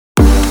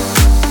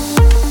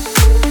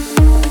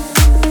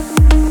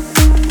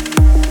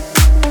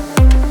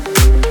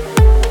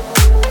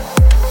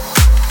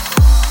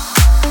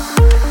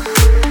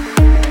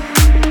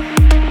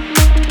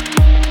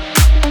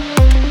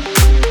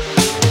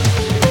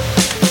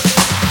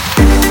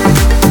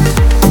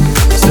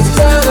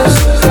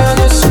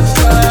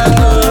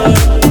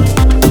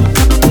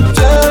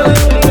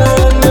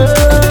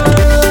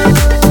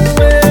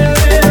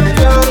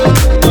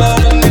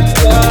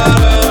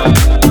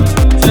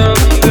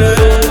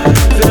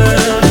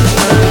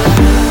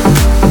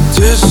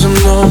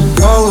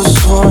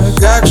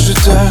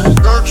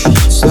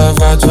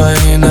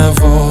твои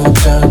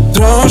наводят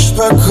дрожь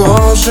по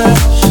коже.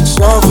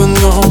 Снова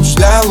ночь,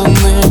 для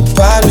луны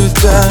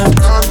полетать.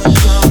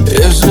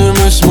 Если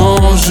мы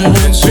сможем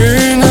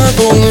идти на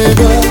полный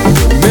бал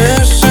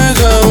вместе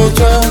до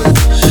утра,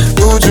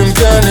 будем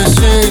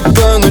колесить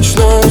по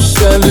ночной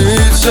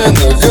столице.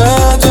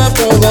 Нога до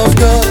пола в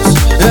газ.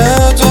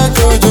 Я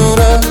такой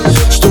дурак,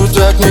 что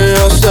так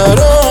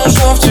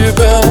неосторожно в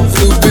тебя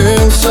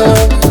влюбился.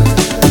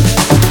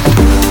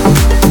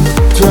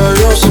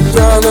 Твое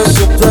сопрано,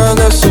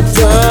 сопрано,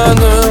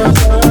 сопрано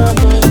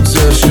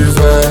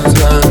зашивает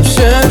нам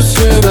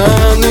сердце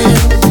раны.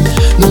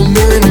 Но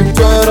мы не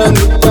пара,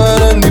 не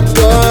пара, не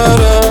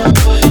пара.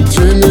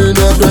 Ты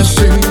меня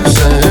прости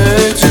за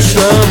эти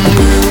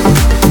шрамы.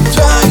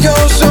 Твое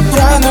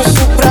сопрано,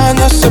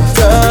 сопрано,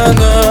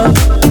 сопрано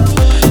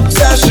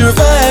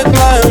зашивает в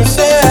моем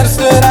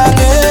сердце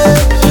раны.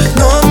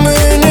 Но мы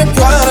не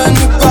пара,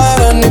 не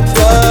пара, не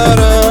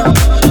пара.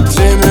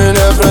 Ты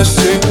меня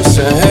прости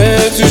за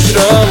эти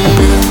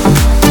шрамы.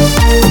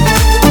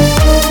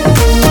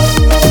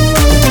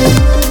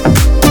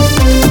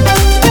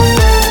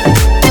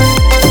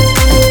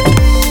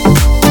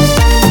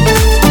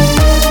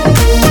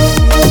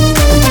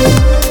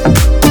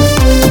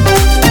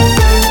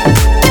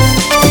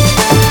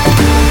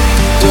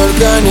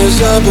 Не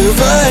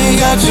забывай,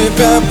 я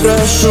тебя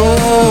прошу.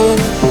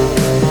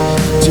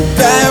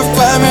 Тебя я в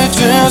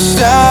памяти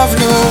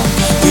оставлю.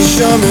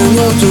 Еще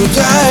минуту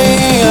дай,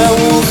 и я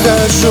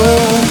ухожу.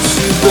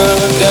 Тебя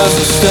я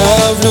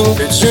заставлю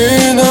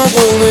идти на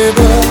полный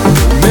бал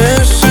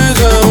вместе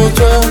до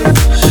утра.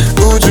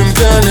 Будем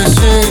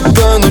колесить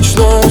по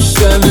ночной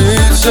столице.